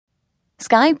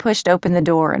Skye pushed open the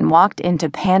door and walked into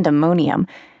pandemonium.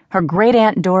 Her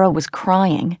great-aunt Dora was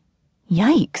crying.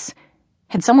 Yikes.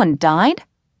 Had someone died?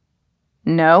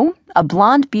 No, a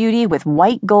blonde beauty with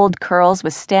white gold curls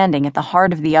was standing at the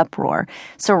heart of the uproar,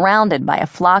 surrounded by a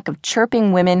flock of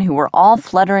chirping women who were all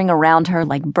fluttering around her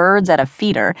like birds at a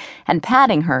feeder and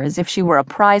patting her as if she were a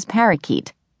prize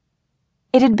parakeet.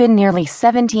 It had been nearly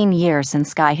 17 years since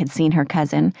Skye had seen her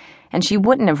cousin, and she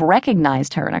wouldn't have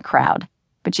recognized her in a crowd,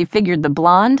 but she figured the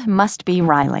blonde must be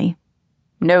Riley.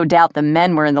 No doubt the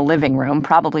men were in the living room,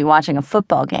 probably watching a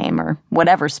football game or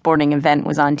whatever sporting event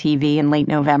was on TV in late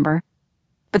November.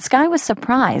 But Skye was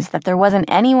surprised that there wasn't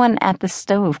anyone at the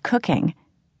stove cooking.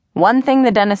 One thing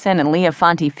the Denison and Leah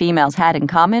Fonte females had in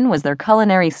common was their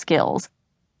culinary skills.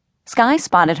 Skye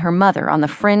spotted her mother on the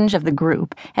fringe of the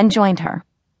group and joined her.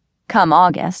 Come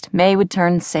August, May would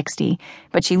turn 60,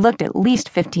 but she looked at least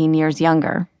 15 years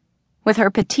younger. With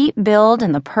her petite build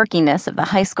and the perkiness of the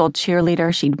high school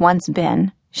cheerleader she'd once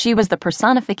been, she was the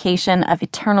personification of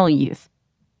eternal youth.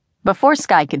 Before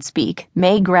Skye could speak,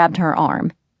 May grabbed her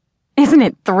arm. Isn't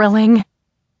it thrilling?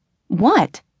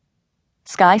 What?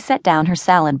 Skye set down her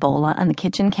salad bowl on the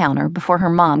kitchen counter before her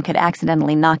mom could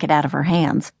accidentally knock it out of her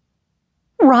hands.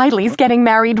 Riley's getting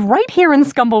married right here in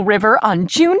Scumble River on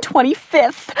June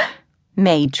 25th,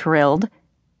 May trilled.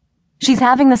 She's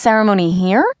having the ceremony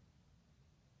here?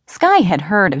 Skye had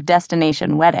heard of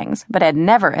destination weddings, but had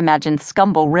never imagined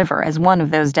Scumble River as one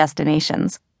of those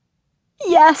destinations.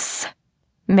 Yes,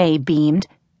 May beamed.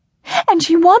 And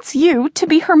she wants you to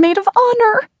be her maid of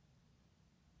honor.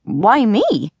 Why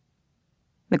me?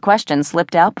 The question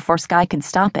slipped out before Skye could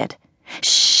stop it.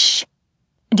 Shh!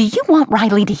 Do you want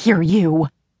Riley to hear you?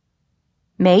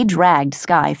 May dragged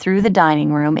Skye through the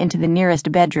dining room into the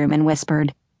nearest bedroom and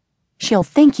whispered, She'll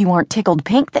think you aren't tickled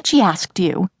pink that she asked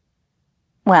you.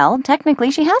 Well, technically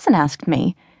she hasn't asked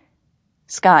me.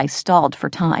 Skye stalled for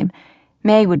time.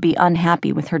 May would be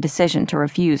unhappy with her decision to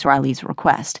refuse Riley's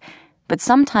request, but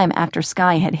sometime after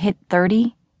Skye had hit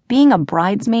 30, being a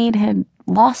bridesmaid had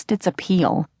lost its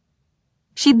appeal.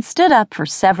 She'd stood up for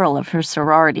several of her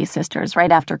sorority sisters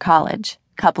right after college,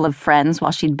 a couple of friends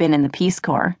while she'd been in the Peace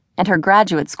Corps, and her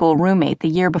graduate school roommate the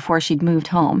year before she'd moved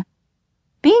home.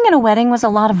 Being in a wedding was a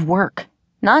lot of work,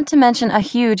 not to mention a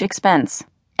huge expense,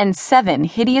 and 7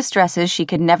 hideous dresses she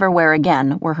could never wear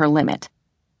again were her limit.